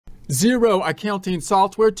Xero Accounting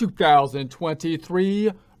Software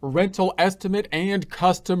 2023 Rental Estimate and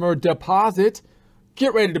Customer Deposit.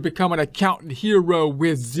 Get ready to become an accountant hero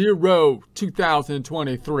with Xero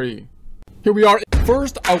 2023. Here we are.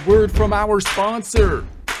 First, a word from our sponsor.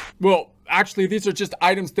 Well, actually, these are just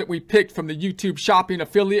items that we picked from the YouTube Shopping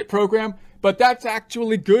Affiliate Program, but that's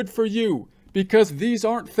actually good for you, because these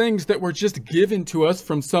aren't things that were just given to us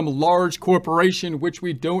from some large corporation which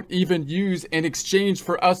we don't even use in exchange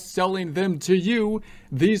for us selling them to you.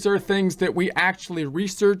 These are things that we actually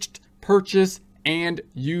researched, purchased, and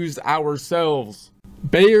use ourselves.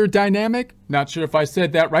 Bayer Dynamic, not sure if I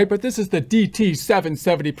said that right, but this is the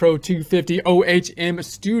DT770 Pro 250 OHM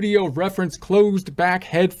Studio Reference Closed Back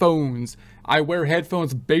Headphones. I wear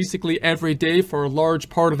headphones basically every day for a large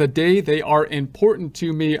part of the day. They are important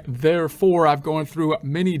to me. Therefore, I've gone through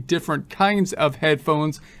many different kinds of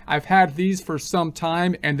headphones. I've had these for some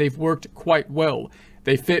time and they've worked quite well.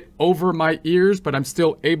 They fit over my ears, but I'm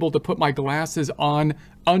still able to put my glasses on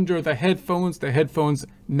under the headphones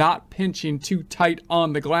not pinching too tight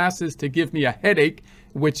on the glasses to give me a headache,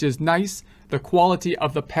 which is nice. The quality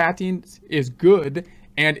of the padding is good,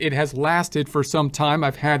 and it has lasted for some time.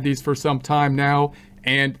 I've had these for some time now,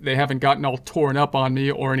 and they haven't gotten all torn up on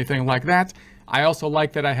me or anything like that. I also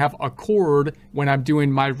like that I have a cord when I'm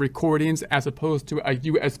doing my recordings as opposed to a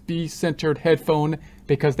USB-centered headphone,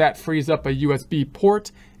 because that frees up a USB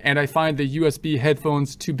port, and I find the USB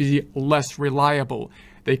headphones to be less reliable.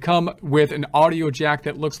 They come with an audio jack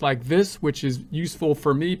that looks like this, which is useful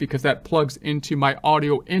for me because that plugs into my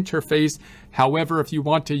audio interface. However, if you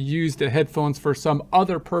want to use the headphones for some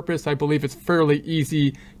other purpose, I believe it's fairly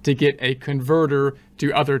easy to get a converter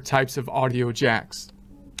to other types of audio jacks.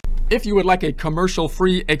 If you would like a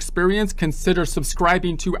commercial-free experience, consider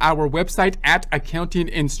subscribing to our website at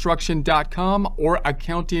accountinginstruction.com or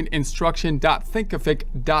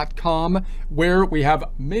accountinginstruction.thinkific.com, where we have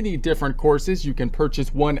many different courses. You can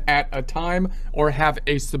purchase one at a time or have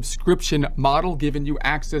a subscription model giving you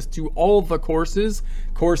access to all the courses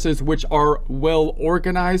which are well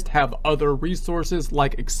organized, have other resources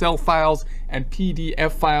like Excel files and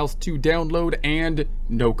PDF files to download, and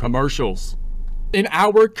no commercials. In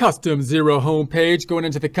our custom Xero homepage, going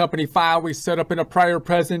into the company file we set up in a prior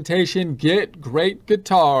presentation, Get Great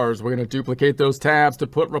Guitars. We're going to duplicate those tabs to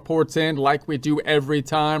put reports in like we do every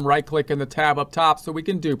time. Right-click in the tab up top so we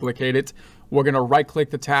can duplicate it. We're going to right-click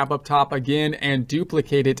the tab up top again and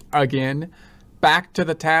duplicate it again. Back to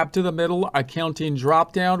the tab to the middle, Accounting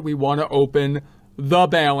dropdown. We want to open the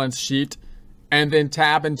balance sheet. And then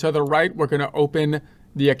tab and to the right, we're going to open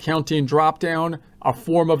the Accounting dropdown, a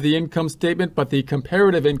form of the income statement, but the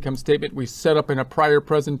comparative income statement we set up in a prior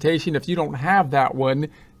presentation. If you don't have that one,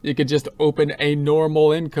 you could just open a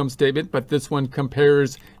normal income statement, but this one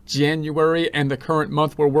compares January and the current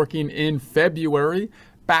month we're working in, February.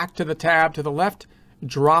 Back to the tab to the left,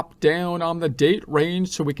 drop down on the date range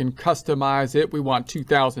so we can customize it. We want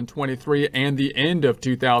 2023 and the end of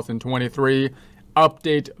 2023.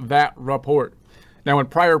 Update that report. Now, in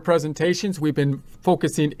prior presentations, we've been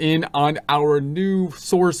focusing in on our new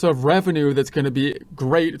source of revenue that's going to be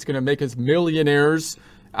great. It's going to make us millionaires,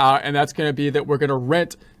 and that's going to be that we're going to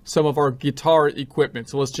rent some of our guitar equipment.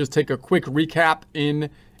 So let's just take a quick recap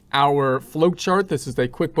in our flowchart. This is a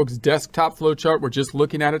QuickBooks desktop flowchart. We're just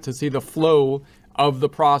looking at it to see the flow of the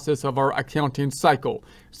process of our accounting cycle.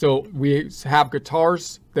 So we have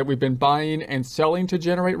guitars that we've been buying and selling to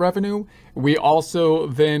generate revenue. We also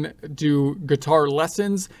then do guitar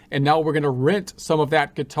lessons, and now we're going to rent some of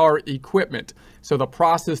that guitar equipment. So the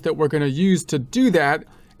process that we're going to use to do that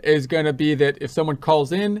is going to be that if someone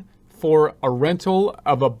calls in for a rental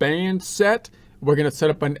of a band set, we're going to set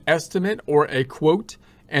up an estimate or a quote,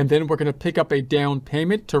 and then we're going to pick up a down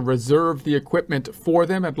payment to reserve the equipment for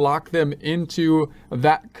them and lock them into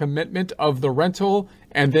that commitment of the rental.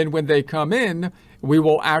 And then when they come in, we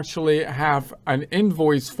will actually have an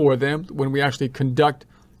invoice for them when we actually conduct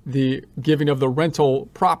the giving of the rental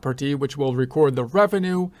property, which will record the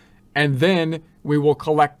revenue. And then we will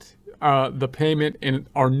collect the payment in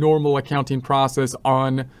our normal accounting process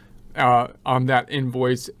on that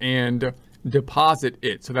invoice and deposit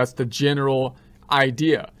it. So that's the general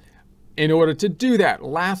idea. In order to do that,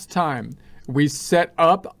 last time we set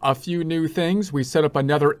up a few new things. We set up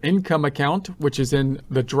another income account, which is in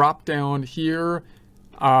the drop down here,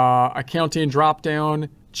 accounting drop down,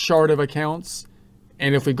 chart of accounts.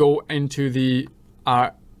 And if we go into the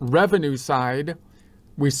revenue side,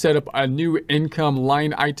 we set up a new income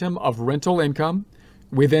line item of rental income.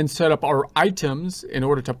 We then set up our items in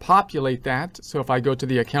order to populate that. So if I go to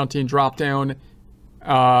the accounting drop down,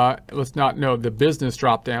 the business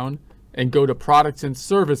drop down, and go to products and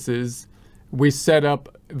services, we set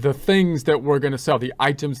up the things that we're going to sell, the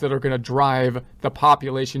items that are going to drive the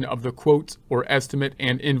population of the quotes or estimate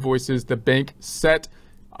and invoices. The bank set,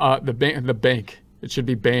 the bank, it should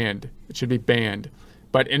be banned. It should be banned.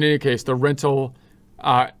 But in any case, the rental,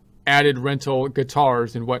 added rental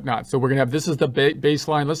guitars and whatnot. So we're going to have, this is the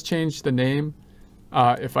baseline. Let's change the name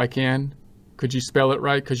if I can. Could you spell it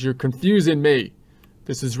right? Because you're confusing me.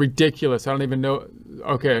 This is ridiculous. I don't even know.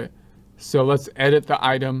 Okay. So let's edit the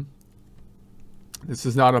item. This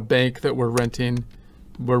is not a bank that we're renting.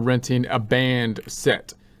 We're renting a band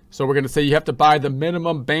set. So we're going to say you have to buy the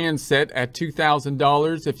minimum band set at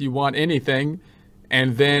 $2,000 if you want anything.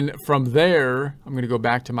 And then from there, I'm going to go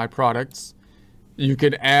back to my products. You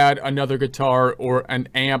could add another guitar or an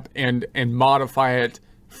amp and modify it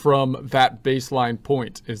from that baseline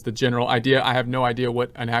point is the general idea. I have no idea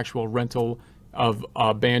what an actual rental of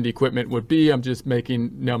band equipment would be. I'm just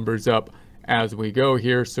making numbers up as we go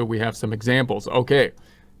here, so we have some examples. Okay,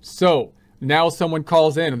 so now someone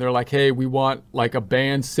calls in and they're like, hey, we want like a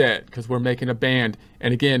band set because we're making a band.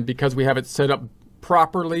 And again, because we have it set up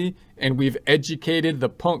properly and we've educated the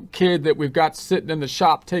punk kid that we've got sitting in the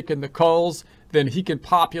shop taking the calls, then he can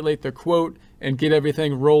populate the quote and get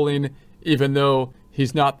everything rolling, even though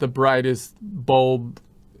he's not the brightest bulb,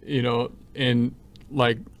 you know, in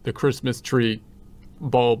like the Christmas tree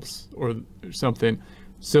bulbs or something.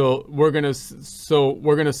 So we're gonna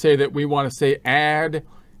say that we want to say add,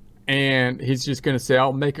 and he's just gonna say,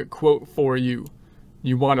 I'll make a quote for you.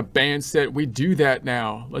 You want a band set? We do that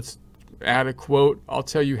now. Let's add a quote. I'll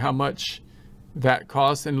tell you how much that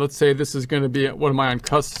costs. And let's say this is gonna be, what am I on?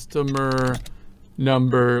 Customer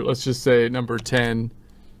number, let's just say number 10,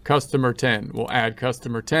 customer 10. We'll add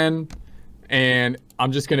customer 10. And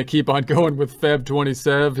I'm just gonna keep on going with Feb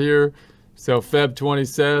 27 here. So Feb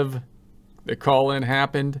 27. The call-in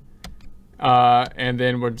happened, and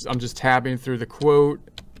then I'm just tabbing through the quote,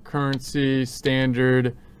 currency,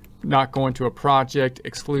 standard, not going to a project,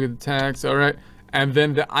 exclude the tax. All right, and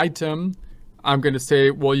then the item, I'm going to say,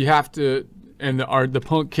 well, you have to, and the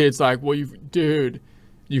punk kid's like, well, dude,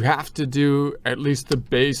 you have to do at least the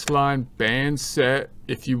baseline band set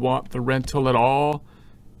if you want the rental at all,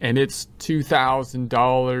 and it's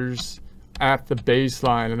 $2,000 at the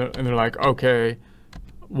baseline, and they're like, okay,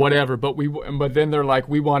 whatever. But then they're like,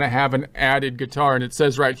 we want to have an added guitar, and it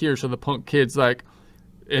says right here, so the punk kid's like,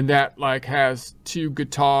 and that like has 2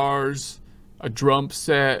 guitars, a drum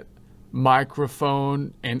set,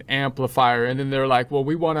 microphone, and amplifier. And then they're like, well,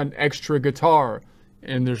 we want an extra guitar,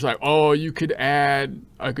 and there's like, oh, you could add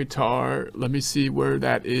a guitar. Let me see where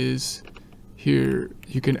that is here.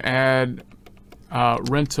 You can add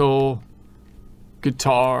rental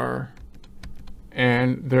guitar.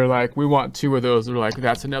 And they're like, we want 2 of those. They're like,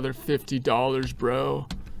 that's another $50, bro.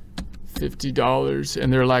 $50.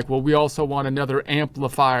 And they're like, well, we also want another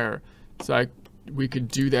amplifier. It's like, we could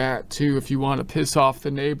do that too. If you want to piss off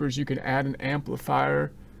the neighbors, you can add an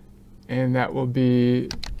amplifier. And that will be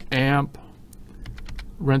amp,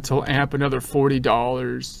 rental amp, another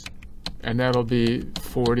 $40. And that'll be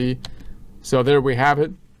 40. So there we have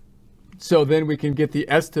it. So then we can get the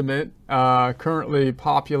estimate currently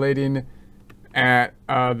populating at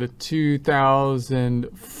the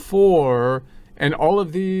 2004, and all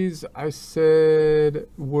of these I said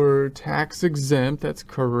were tax exempt. That's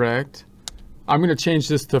correct. I'm going to change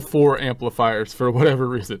this to 4 amplifiers for whatever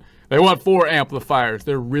reason. They want 4 amplifiers.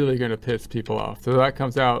 They're really going to piss people off. So that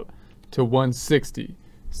comes out to 160.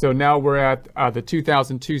 So now we're at the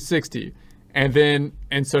 2,260, and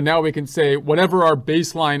so now we can say whatever our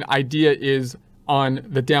baseline idea is on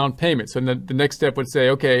the down payment. So then the next step would say,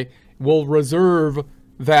 okay, we'll reserve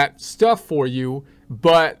that stuff for you,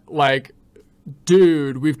 but like,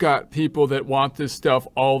 dude, we've got people that want this stuff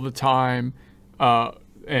all the time,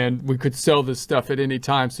 and we could sell this stuff at any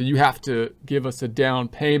time, so you have to give us a down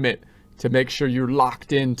payment to make sure you're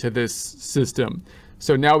locked into this system.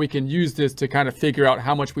 So now we can use this to kind of figure out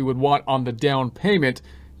how much we would want on the down payment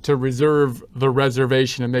to reserve the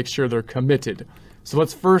reservation and make sure they're committed. So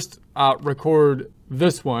let's first record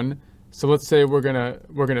this one. So let's say we're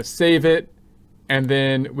gonna save it, and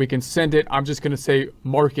then we can send it. I'm just gonna say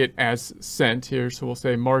mark it as sent here. So we'll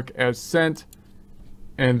say mark as sent,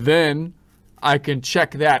 and then I can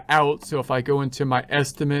check that out. So if I go into my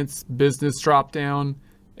estimates business drop down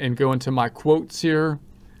and go into my quotes here,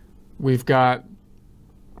 we've got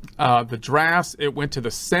the drafts. It went to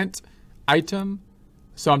the sent item.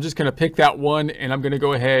 So I'm just gonna pick that one, and I'm gonna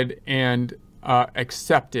go ahead and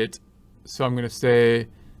accept it. So I'm gonna say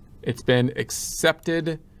it's been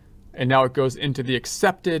accepted, and now it goes into the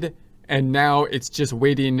accepted, and now it's just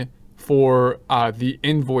waiting for the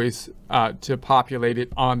invoice to populate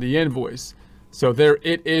it on the invoice. So there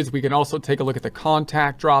it is. We can also take a look at the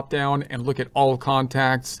contact drop down and look at all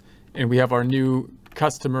contacts. And we have our new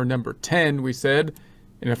customer number 10, we said.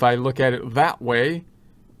 And if I look at it that way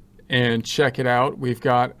and check it out, we've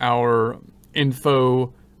got our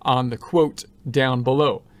info on the quote down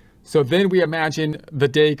below. So then we imagine the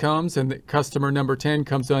day comes and the customer number 10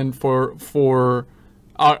 comes in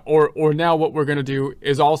or now what we're going to do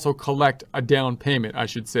is also collect a down payment, I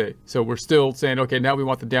should say. So we're still saying, okay, now we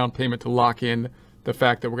want the down payment to lock in the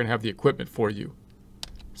fact that we're going to have the equipment for you.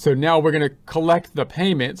 So now we're going to collect the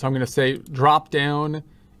payment. So I'm going to say drop down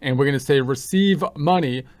and we're going to say receive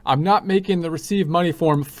money. I'm not making the receive money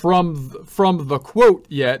form from the quote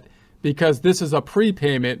yet because this is a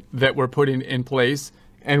prepayment that we're putting in place,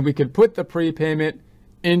 and we can put the prepayment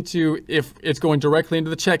into if it's going directly into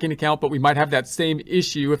the checking account, but we might have that same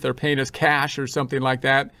issue if they're paying us cash or something like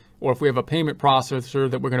that, or if we have a payment processor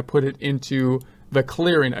that we're going to put it into the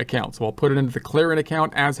clearing account. So I'll put it into the clearing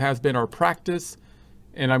account as has been our practice,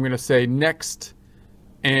 and I'm going to say next,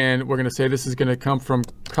 and we're going to say this is going to come from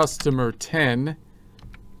customer 10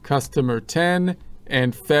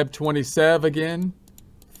 and Feb 27 again,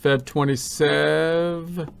 Feb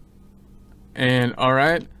 27, and all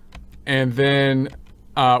right, and then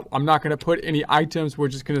I'm not going to put any items. We're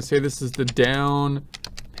just going to say this is the down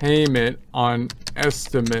payment on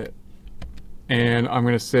estimate. And I'm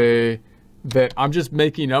going to say that I'm just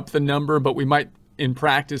making up the number, but we might in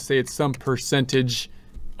practice say it's some percentage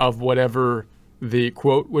of whatever the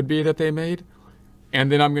quote would be that they made.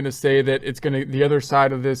 And then I'm going to say that it's going to, the other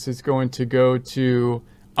side of this is going to go to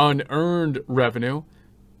unearned revenue.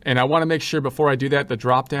 And I want to make sure before I do that, the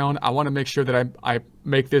drop down, I want to make sure that I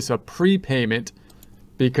make this a prepayment,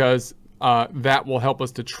 because that will help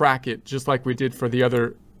us to track it just like we did for the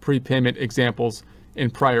other prepayment examples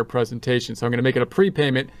in prior presentations. So I'm going to make it a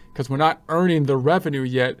prepayment because we're not earning the revenue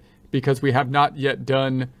yet because we have not yet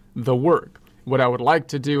done the work. What I would like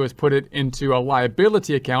to do is put it into a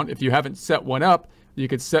liability account. If you haven't set one up, you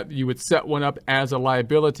would set one up as a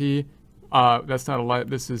liability. That's not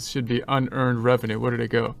a should be unearned revenue. Where did it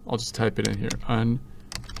go? I'll just type it in here.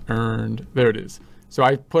 Unearned. There it is. So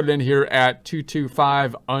I put it in here at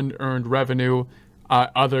 225 unearned revenue,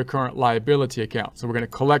 other current liability account. So we're going to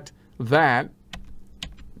collect that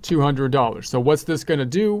 $200. So what's this going to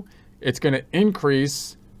do? It's going to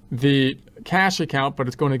increase the cash account, but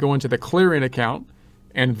it's going to go into the clearing account.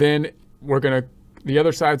 And then the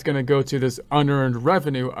other side's going to go to this unearned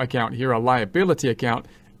revenue account here, a liability account.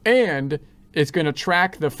 And it's going to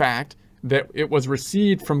track the fact that it was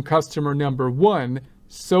received from customer number 1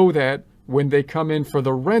 so that when they come in for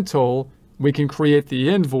the rental, we can create the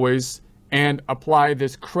invoice and apply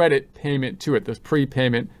this credit payment to it, this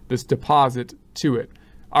prepayment, this deposit to it.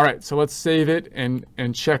 All right, so let's save it and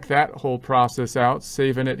check that whole process out,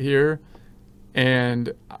 saving it here.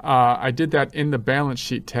 And I did that in the balance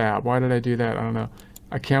sheet tab. Why did I do that? I don't know.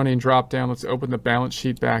 Accounting drop down. Let's open the balance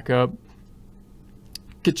sheet back up.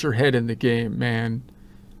 Get your head in the game, man.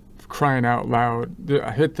 Crying out loud.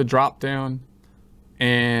 I hit the drop down.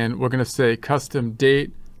 And we're going to say custom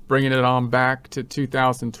date, bringing it on back to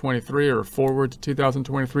 2023 or forward to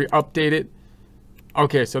 2023, update it.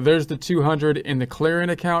 Okay, so there's the 200 in the clearing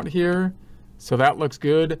account here. So that looks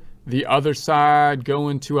good. The other side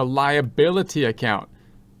going to a liability account,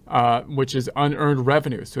 which is unearned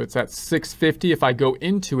revenue. So it's at 650. If I go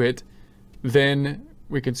into it, then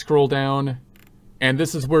we can scroll down. And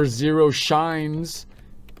this is where Xero shines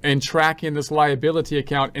in tracking this liability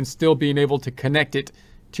account and still being able to connect it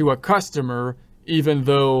to a customer, even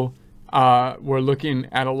though we're looking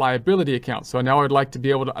at a liability account. So now I'd like to be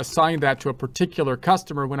able to assign that to a particular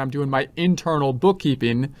customer when I'm doing my internal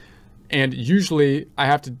bookkeeping. And usually I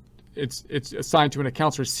have to, it's assigned to an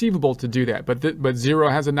accounts receivable to do that. But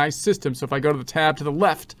Xero has a nice system. So if I go to the tab to the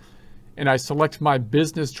left and I select my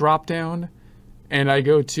business dropdown and I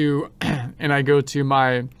go to,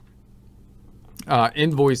 my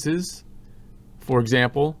invoices, for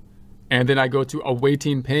example, and then I go to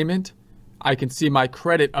awaiting payment, I can see my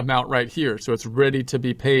credit amount right here. So it's ready to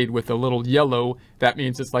be paid with a little yellow. That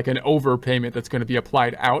means it's like an overpayment that's going to be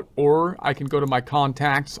applied out. Or I can go to my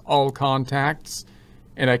contacts, all contacts,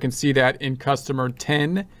 and I can see that in customer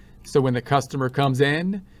 10. So when the customer comes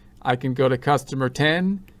in, I can go to customer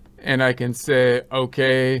 10 and I can say,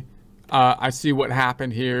 okay, I see what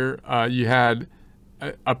happened here. You had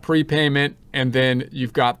a prepayment and then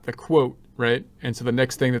you've got the quote, right? And so the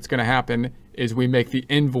next thing that's going to happen is we make the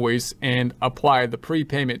invoice and apply the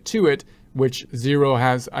prepayment to it, which Xero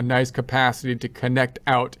has a nice capacity to connect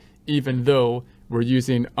out, even though we're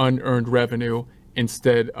using unearned revenue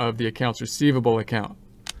instead of the accounts receivable account.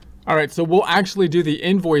 All right, so we'll actually do the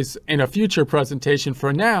invoice in a future presentation.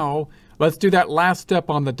 For now, let's do that last step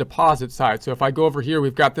on the deposit side. So if I go over here,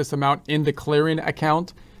 we've got this amount in the clearing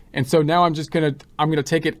account. And so now I'm gonna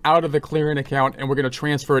take it out of the clearing account and we're gonna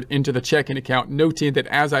transfer it into the checking account, noting that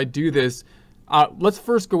as I do this, let's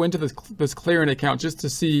first go into this clearing account just to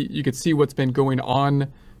see, you can see what's been going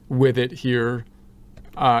on with it here.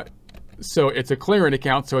 So it's a clearing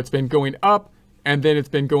account, so it's been going up and then it's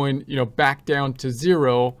been going, back down to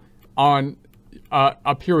zero on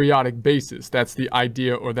a periodic basis. That's the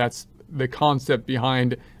idea, or that's the concept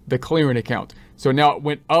behind the clearing account. So now it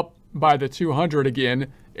went up by the 200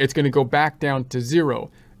 again. It's going to go back down to zero.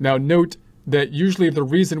 Now note that usually the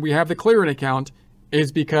reason we have the clearing account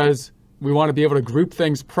is because we want to be able to group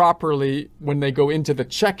things properly when they go into the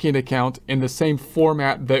checking account in the same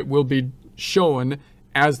format that will be shown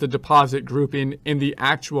as the deposit grouping in the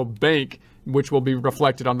actual bank, which will be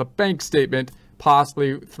reflected on the bank statement,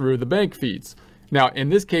 possibly through the bank feeds. Now, in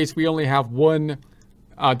this case, we only have one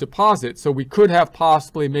deposit, so we could have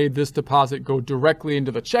possibly made this deposit go directly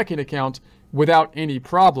into the checking account without any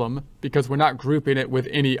problem because we're not grouping it with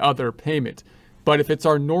any other payment. But if it's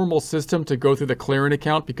our normal system to go through the clearing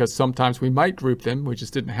account, because sometimes we might group them, we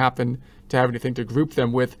just didn't happen to have anything to group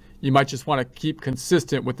them with, you might just want to keep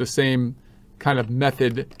consistent with the same kind of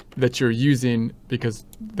method that you're using, because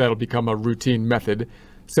that'll become a routine method.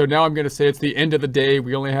 So now I'm going to say it's the end of the day.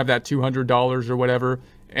 We only have that $200 or whatever,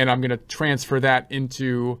 and I'm going to transfer that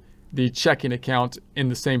into the checking account in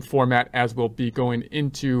the same format as we'll be going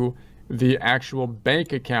into the actual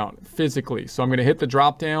bank account physically. So I'm going to hit the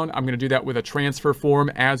drop down. I'm going to do that with a transfer form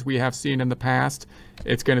as we have seen in the past.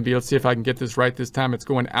 It's going to be, let's see if I can get this right this time. It's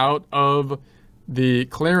going out of the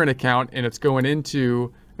clearing account and it's going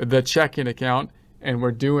into the checking account. And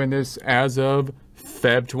we're doing this as of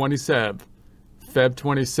Feb 27. Feb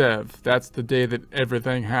 27. That's the day that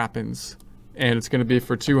everything happens. And it's going to be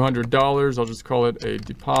for $200. I'll just call it a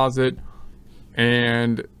deposit.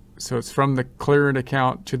 And so it's from the clearing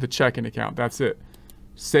account to the checking account. That's it.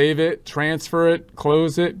 Save it, transfer it,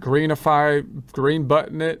 close it, green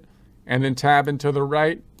button it, and then tab into the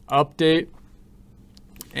right, update.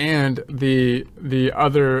 And the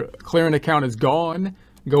other clearing account is gone,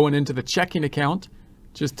 going into the checking account.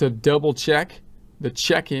 Just to double check the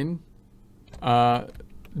checking,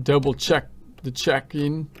 double check the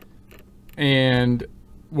checking. And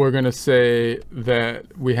we're going to say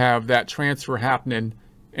that we have that transfer happening,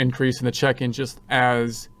 increase in the check-in just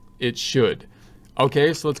as it should.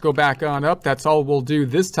 Okay, so let's go back on up. That's all we'll do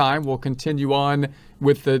this time. We'll continue on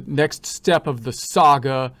with the next step of the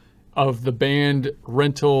saga of the band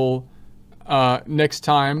rental next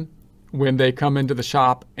time when they come into the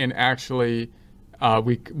shop and actually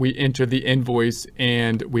we enter the invoice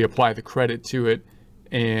and we apply the credit to it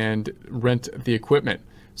and rent the equipment.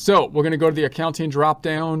 So we're going to go to the accounting drop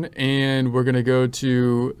down and we're going to go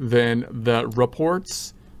to then the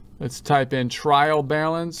reports. Let's type in trial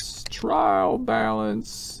balance,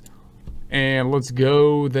 and let's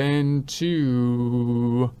go then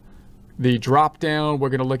to the drop down. We're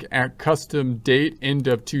going to look at custom date, end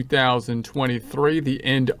of 2023, the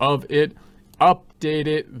end of it, update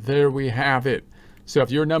it. There we have it. So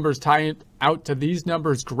if your numbers tie out to these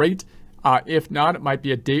numbers, great. If not, it might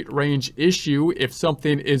be a date range issue. If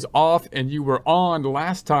something is off and you were on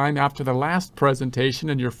last time after the last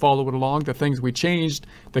presentation and you're following along the things we changed,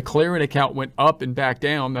 the clearing account went up and back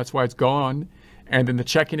down. That's why it's gone. And then the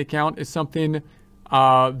checking account is something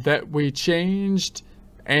that we changed.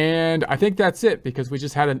 And I think that's it because we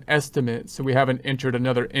just had an estimate. So we haven't entered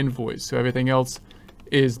another invoice. So everything else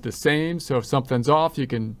is the same. So if something's off, you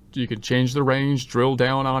can change the range, drill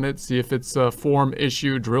down on it, see if it's a form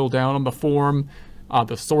issue, drill down on the form,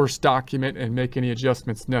 the source document, and make any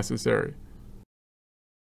adjustments necessary.